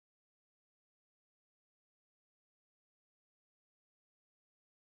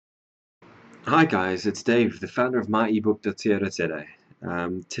Hi guys, it's Dave, the founder of myebook.co.za.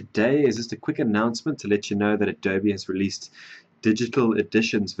 Today is just a quick announcement to let you know that Adobe has released Digital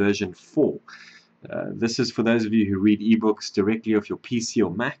Editions version 4. This is for those of you who read ebooks directly off your PC or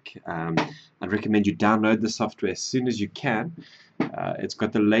Mac. I'd recommend you download the software as soon as you can. It's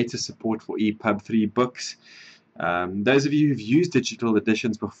got the latest support for ePUB 3 books. Those of you who've used digital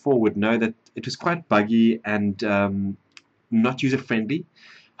editions before would know that it was quite buggy and not user-friendly.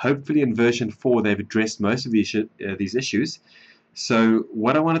 Hopefully in version 4 they've addressed most of these issues. So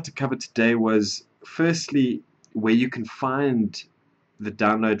what I wanted to cover today was firstly where you can find the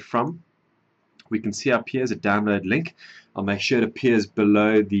download from. We can see up here is a download link. I'll make sure it appears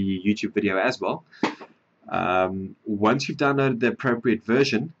below the YouTube video as well. Once you've downloaded the appropriate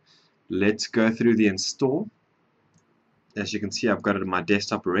version, let's go through the install. As you can see, I've got it on my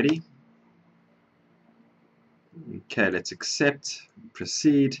desktop already. Okay, let's accept,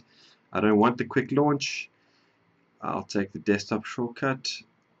 proceed. I don't want the quick launch. I'll take the desktop shortcut,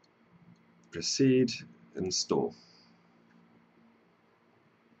 proceed, install.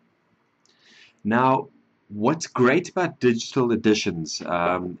 Now, what's great about digital editions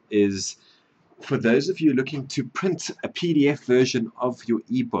is for those of you looking to print a PDF version of your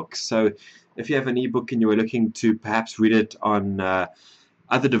ebook. So if you have an ebook and you are looking to perhaps read it on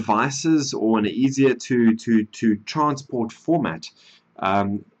other devices or in an easier to transport format,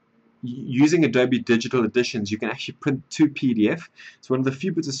 using Adobe Digital Editions, you can actually print to PDF. It's one of the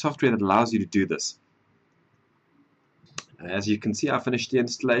few bits of software that allows you to do this. As you can see, I finished the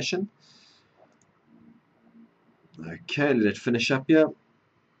installation. Okay, let it finish up here.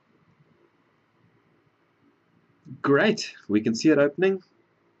 Great, we can see it opening.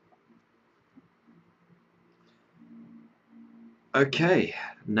 Okay,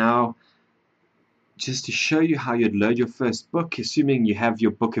 now just to show you how you'd load your first book, assuming you have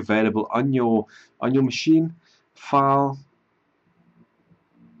your book available on your machine, file.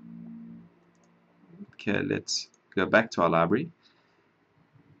 Okay, let's go back to our library.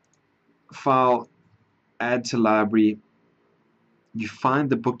 File, add to library. You find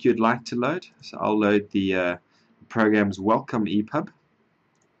the book you'd like to load. So I'll load the program's Welcome ePUB.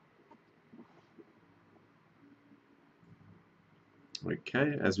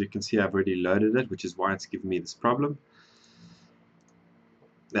 Okay, as we can see, I've already loaded it, which is why it's giving me this problem.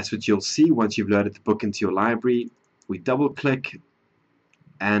 That's what you'll see once you've loaded the book into your library. We double click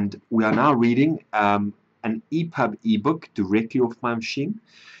and we are now reading an ePUB ebook directly off my machine.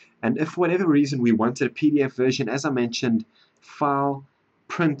 And if for whatever reason we wanted a PDF version, as I mentioned, file,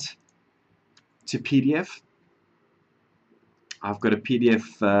 print to PDF. I've got a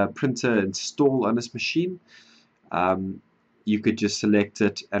PDF printer installed on this machine. You could just select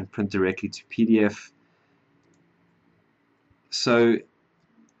it and print directly to PDF. So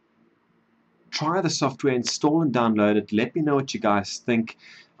try the software, install and download it. Let me know what you guys think.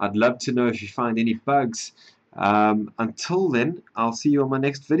 I'd love to know if you find any bugs. Until then, I'll see you on my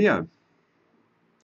next video.